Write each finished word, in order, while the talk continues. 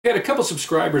I had a couple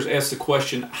subscribers ask the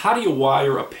question, how do you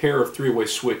wire a pair of three-way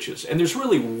switches? And there's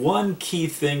really one key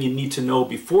thing you need to know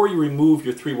before you remove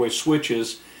your three-way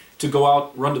switches to go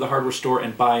out, run to the hardware store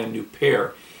and buy a new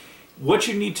pair. What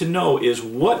you need to know is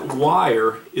what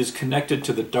wire is connected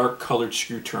to the dark colored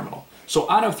screw terminal. So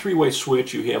on a three-way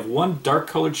switch you have one dark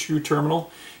colored screw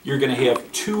terminal, you're going to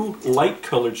have two light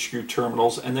colored screw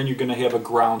terminals, and then you're going to have a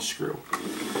ground screw.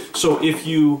 So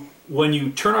when you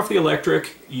turn off the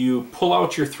electric, you pull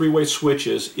out your three-way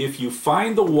switches. If you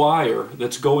find the wire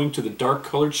that's going to the dark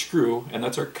colored screw, and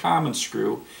that's our common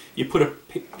screw, you put a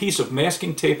piece of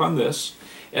masking tape on this,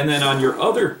 and then on your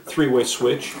other three-way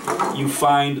switch you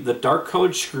find the dark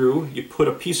colored screw, you put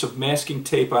a piece of masking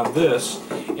tape on this,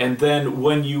 and then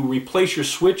when you replace your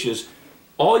switches,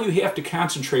 all you have to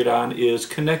concentrate on is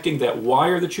connecting that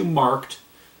wire that you marked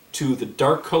to the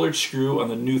dark colored screw on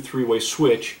the new three-way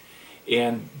switch.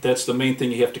 And that's the main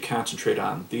thing you have to concentrate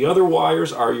on. The other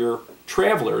wires are your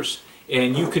travelers,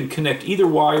 and you can connect either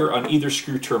wire on either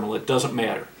screw terminal. It doesn't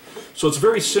matter. So it's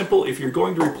very simple. If you're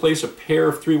going to replace a pair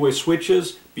of three-way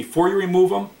switches, before you remove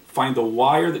them, find the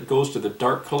wire that goes to the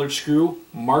dark colored screw,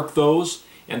 mark those,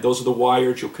 and those are the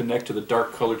wires you'll connect to the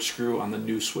dark colored screw on the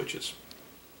new switches.